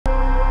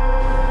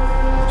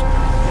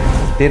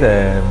Det,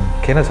 der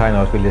kendetegner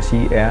os, vil jeg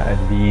sige, er, at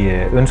vi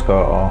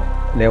ønsker at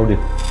lave det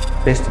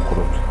bedste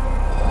produkt.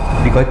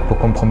 Vi går ikke på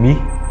kompromis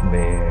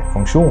med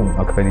funktion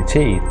og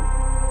kvalitet.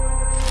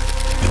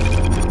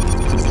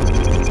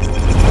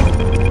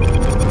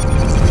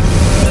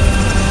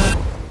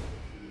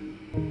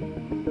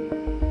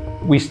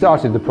 We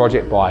started the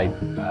project by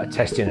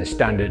testing a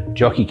standard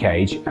jockey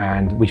cage,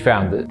 and we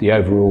found that the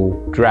overall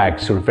drag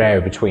sort of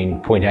varied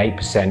between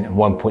 0.8% and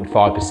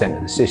 1.5% of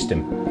the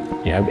system.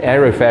 You know,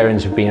 aero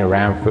fairings have been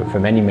around for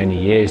many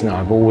years, and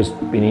I've always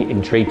been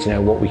intrigued to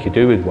know what we could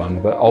do with one,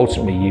 but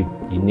ultimately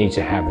you need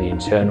to have the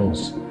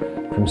internals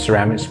from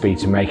CeramicSpeed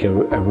to make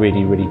a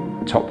really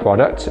top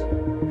product.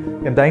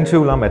 Jamen, der er ingen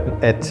tvivl om,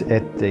 at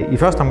i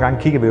første omgang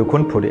kigger vi jo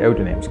kun på det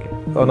aerodynamiske.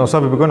 Og når så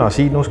vi begynder at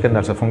sige, at nu skal den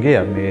altså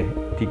fungere med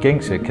de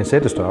gængse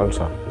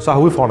kassettestørrelser, så har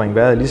udfordringen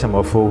været ligesom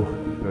at få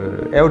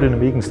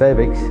aerodynamikken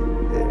stadigvæk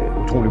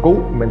utrolig god,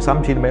 men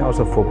samtidig med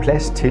også at få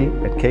plads til,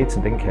 at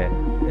cagen den kan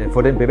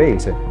få den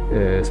bevægelse,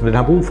 som den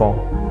har brug for,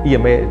 i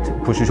og med at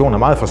positionen er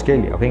meget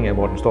forskellig, afhængig af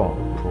hvor den står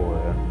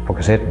på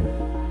kassetten.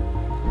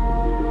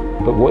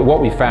 But what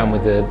we found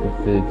with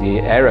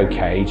the aero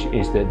cage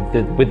is that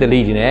with the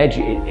leading edge,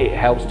 it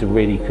helps to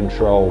really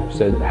control.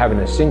 So having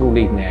a single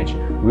leading edge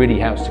really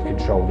helps to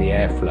control the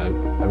airflow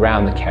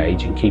around the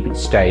cage and keep it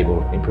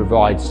stable. It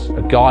provides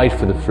a guide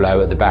for the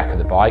flow at the back of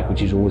the bike,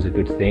 which is always a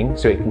good thing.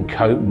 So it can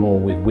cope more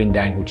with wind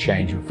angle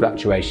change and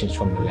fluctuations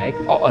from the leg.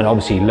 And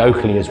obviously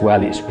locally as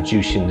well, it's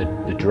reducing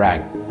the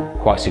drag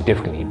quite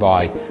significantly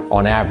by,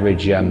 on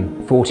average,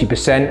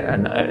 40%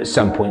 and at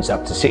some points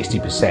up to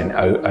 60%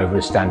 over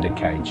a standard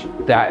cage.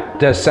 That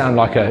does sound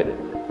like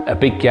a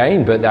big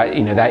gain, but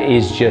that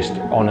is just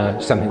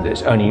on something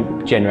that's only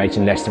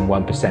generating less than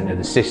 1% of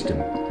the system.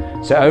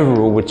 So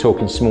overall, we're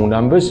talking small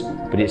numbers,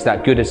 but it's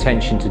that good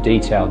attention to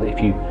detail that if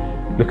you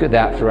look at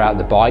that throughout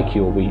the bike,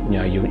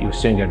 you're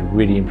soon going to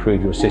really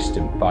improve your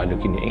system by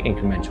looking at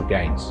incremental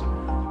gains.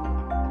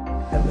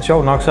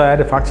 Sjovt nok, så er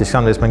det faktisk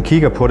sådan, at hvis man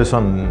kigger på det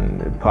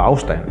sådan på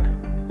afstand,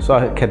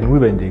 så kan den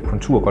udvendige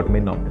kontur godt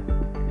minde om det.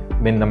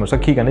 Men når man så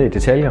kigger ned i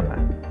detaljerne,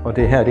 og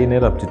det er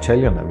netop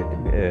detaljerne,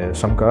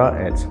 som gør,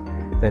 at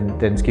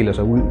den skiller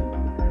sig ud,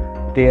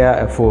 det er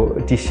at få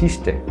de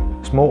sidste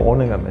små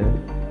rundinger med,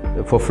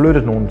 få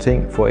flyttet nogle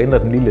ting, få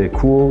ændret den lille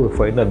kurve,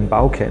 få ændret den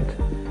bagkant,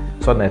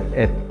 sådan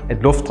at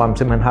luftstrømmen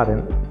simpelthen har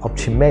den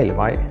optimale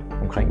vej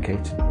omkring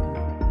cagen.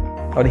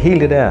 Og det hele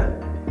det der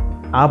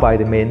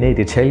arbejde med ned i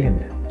detaljerne,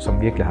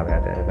 som virkelig har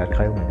været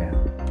krævende der.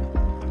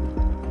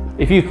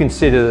 If you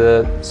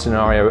consider the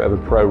scenario of a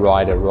pro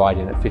rider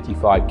riding at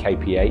 55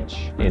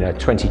 kph in a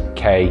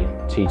 20k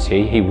TT,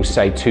 he will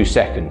say 2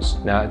 seconds.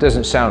 Now it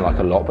doesn't sound like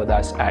a lot, but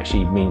that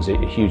actually means a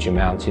huge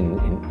amount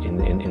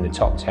in the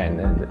top 10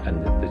 and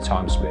the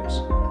time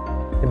splits.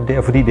 Jamen, det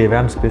er fordi det er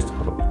verdens bedste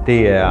produkt.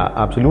 Det er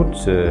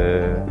absolut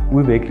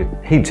udviklet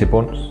helt til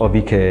bunds, og vi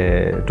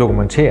kan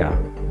dokumentere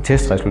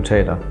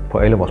testresultater på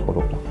alle vores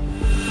produkter.